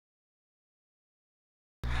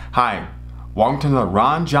Hi, welcome to the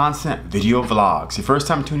Ron Johnson video vlogs. Your first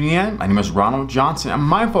time tuning in, my name is Ronald Johnson. I'm a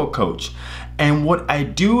mindful coach. And what I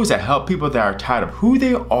do is I help people that are tired of who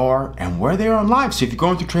they are and where they are in life. So if you're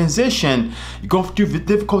going through transition, you're going through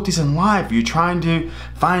difficulties in life, you're trying to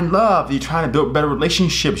find love, you're trying to build better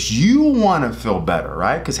relationships, you want to feel better,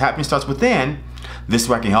 right? Because happiness starts within. This is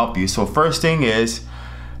where I can help you. So first thing is,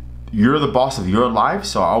 you're the boss of your life.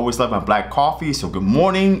 So I always love my black coffee. So good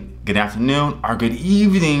morning, good afternoon, or good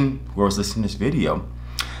evening, whoever's listening to this video.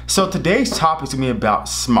 So today's topic is gonna be about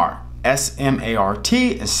SMART,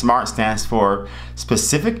 S.M.A.R.T, and SMART stands for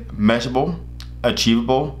specific, measurable,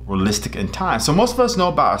 achievable, realistic, and time. So most of us know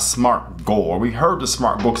about a SMART goal, or we heard the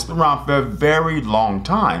SMART goal, it's been around for a very long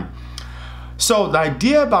time. So the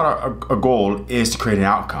idea about a goal is to create an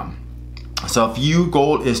outcome. So if your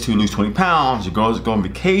goal is to lose 20 pounds, your goal is to go on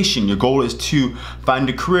vacation, your goal is to find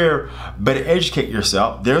a career, better educate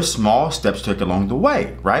yourself, there's small steps to take along the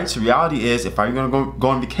way, right? So reality is, if you're gonna go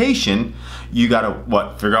on vacation, you gotta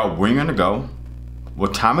figure out where you're gonna go,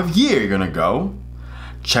 what time of year you're gonna go,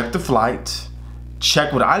 check the flights,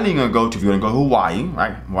 check what island you're gonna go to if you're gonna go to Hawaii,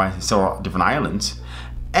 right? Hawaii has several different islands,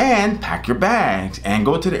 and pack your bags and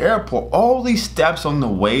go to the airport. All these steps on the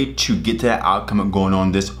way to get to that outcome of going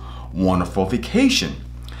on this wonderful vacation.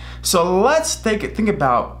 So let's think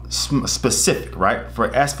about specific, right?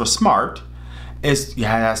 For S for SMART, is you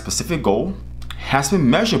have a specific goal, has to be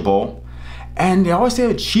measurable, and they always say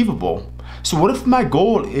achievable. So what if my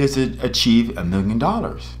goal is to achieve $1 million,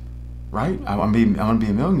 right? I want to be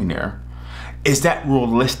a millionaire. Is that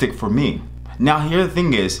realistic for me? Now here the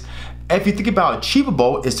thing is, if you think about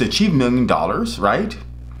achievable is to achieve $1 million, right?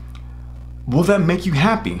 Will that make you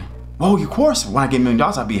happy? Well, of course, when I get $1 million,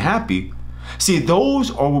 I'll be happy. See, those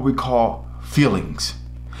are what we call feelings.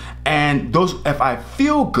 And those, if I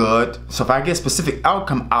feel good, so if I get a specific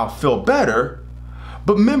outcome, I'll feel better.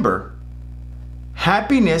 But remember,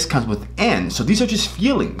 happiness comes within. So these are just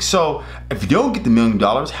feelings. So if you don't get the $1 million,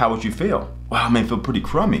 how would you feel? Well, I may feel pretty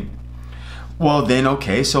crummy. Well then,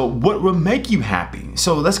 okay, so what will make you happy?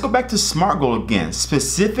 So let's go back to SMART goal again.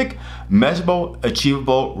 Specific, measurable,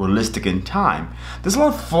 achievable, realistic, and time. There's a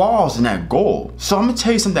lot of flaws in that goal. So I'm gonna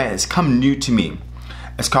tell you something that has come new to me.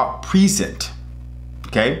 It's called P.R.E.S.E.N.T,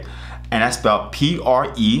 okay? And that's spelled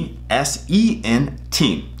P.R.E.S.E.N.T.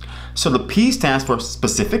 So the P stands for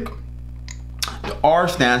specific, the R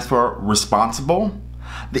stands for responsible,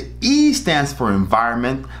 the E stands for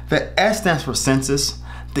environment, the S stands for census,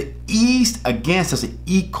 the E again stands for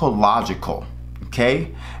ecological,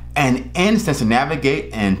 okay? And N stands for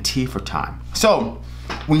navigate, and T for time. So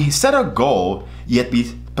when you set a goal, you have to be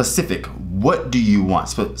specific. What do you want?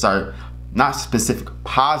 Sorry, not specific,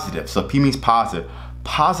 positive. So P means positive.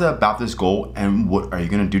 Positive about this goal, and what are you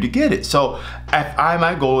gonna do to get it? So if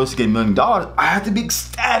my goal is to get $1 million, I have to be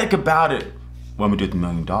ecstatic about it. What am I gonna do with $1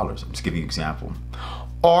 million? I'm just giving you an example.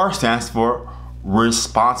 R stands for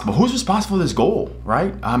responsible. Who's responsible for this goal,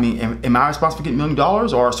 right? I mean, am I responsible for getting $1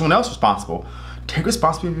 million, or someone else responsible? Take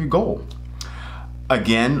responsibility for your goal.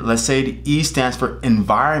 Again, let's say the E stands for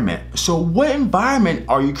environment. So what environment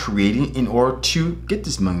are you creating in order to get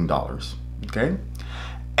this $1 million, okay?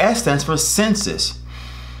 S stands for census.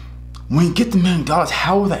 When you get the $1 million,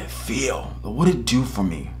 how will that feel? What would it do for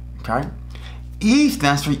me, okay? E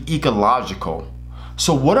stands for ecological.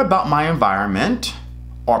 So what about my environment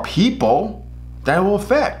or people that it will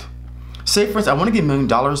affect? Say for instance, I want to get $1 million,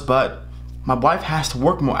 but my wife has to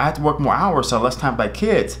work more. I have to work more hours, so less time with my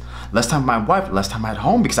kids, less time with my wife, less time at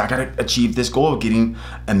home, because I got to achieve this goal of getting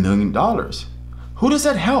 $1 million. Who does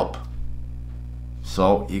that help?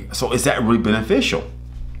 So is that really beneficial?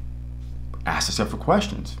 Ask yourself for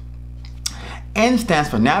questions. N stands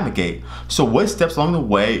for navigate. So what steps along the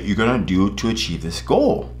way you're going to do to achieve this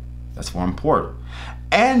goal? That's more important.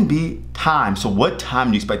 And B, time. So what time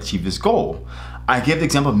do you expect to achieve this goal? I give the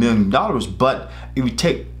example of $1 million, but if we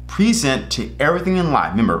take present to everything in life,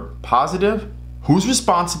 remember, positive, who's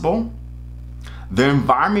responsible, the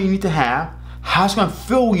environment you need to have, how it's gonna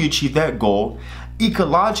feel when you achieve that goal,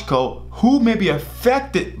 ecological, who may be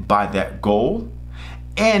affected by that goal,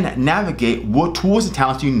 and navigate what tools and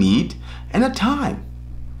talents you need, and the time.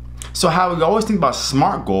 So how we always think about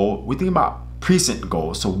SMART goal, we think about present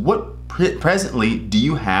goals. So what presently do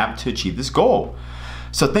you have to achieve this goal?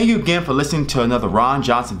 So thank you again for listening to another Ron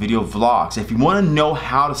Johnson video vlogs. If you want to know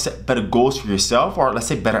how to set better goals for yourself, or let's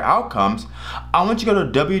say better outcomes, I want you to go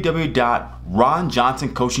to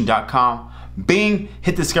www.ronjohnsoncoaching.com. Bing,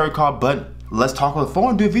 hit the discovery call button. Let's talk on the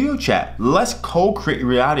phone, do a video chat. Let's co-create your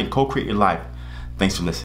reality and co-create your life. Thanks for listening.